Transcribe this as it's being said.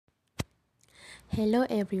Hello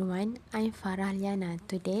everyone, I'm Farah Liana.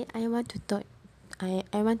 Today I want to talk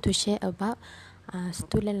I want to share about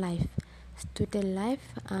student life. Student life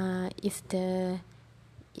is the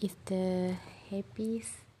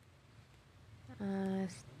happiest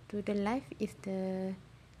student life is the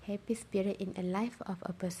happiest period in a life of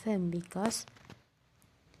a person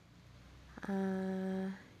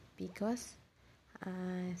uh, because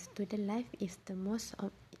student life is the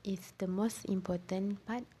most important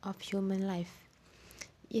part of human life.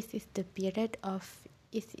 It is the period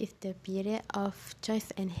of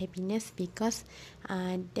choice and happiness they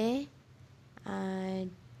uh,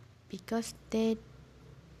 because they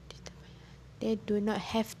do not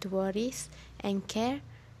have to worry and care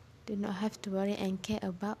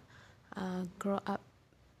about grow up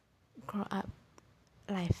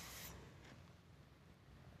life.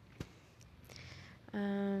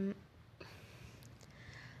 um,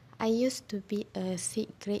 I used to be a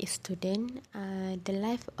sixth grade student. The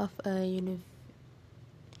life of a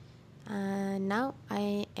now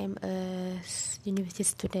I am a university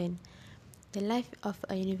student. The life of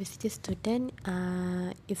a university student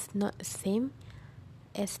is not the same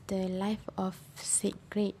as the life of sixth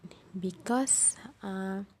grade because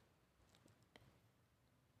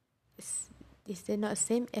it's not the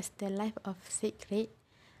same as the life of sixth grade.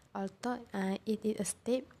 Although it is a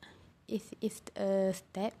step, it is a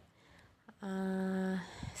step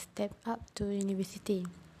up to university.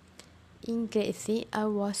 In grade 6, I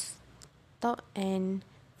was taught and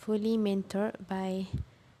fully mentored by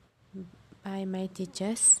my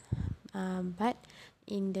teachers, but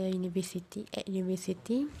in the university,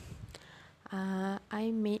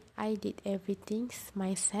 I did everything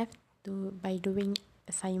myself by doing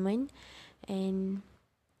assignment and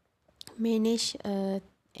manage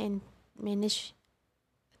and manage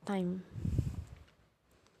time.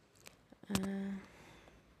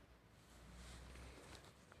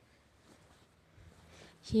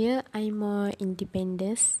 Here I'm more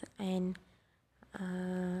independent and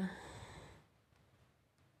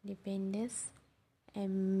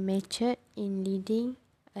matured in leading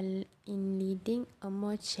a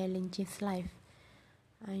more challenging life.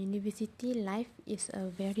 University life is a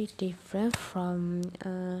very different from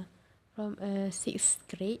a sixth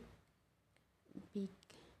grade.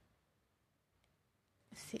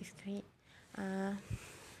 Sixth grade.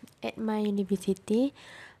 At my university,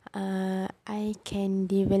 I can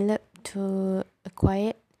develop to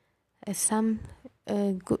acquire some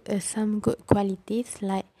good qualities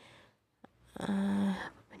like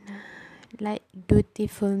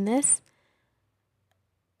dutifulness,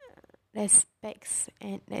 respect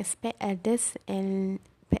others,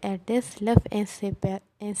 love and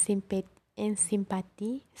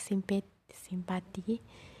sympathy,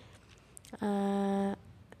 uh,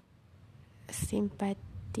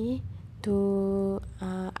 sympathy to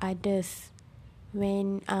others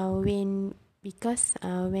when because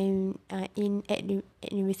when in at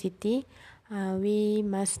university, we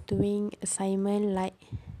must doing assignment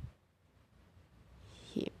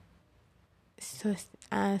so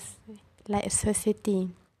society.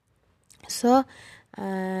 So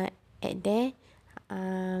at there,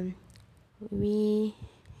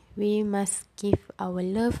 we must give our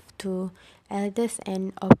love to elders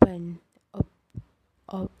and open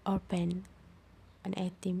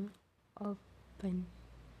an team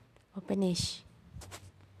openish.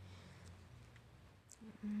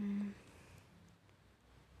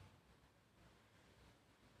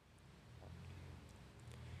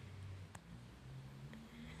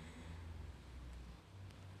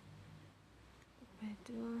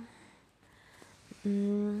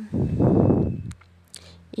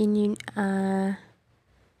 In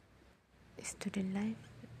student life,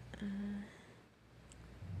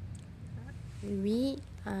 we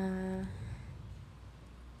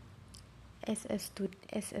as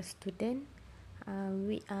a student,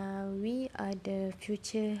 we are the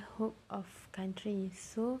future hope of country.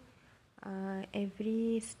 So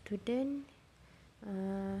every student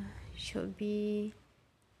uh, should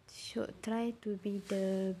try to be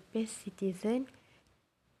the best citizen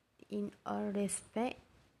in all respect.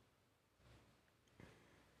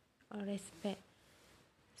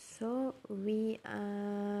 So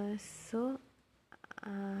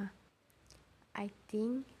I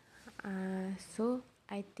think so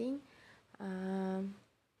I think um,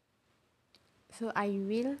 so I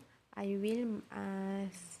will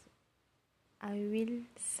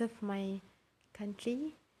serve my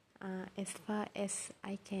country as far as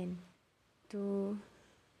I can to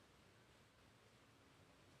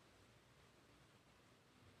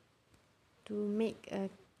to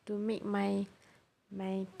make my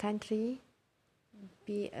country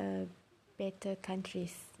be a better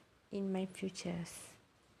countries in my futures.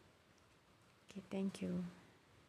 Okay, thank you.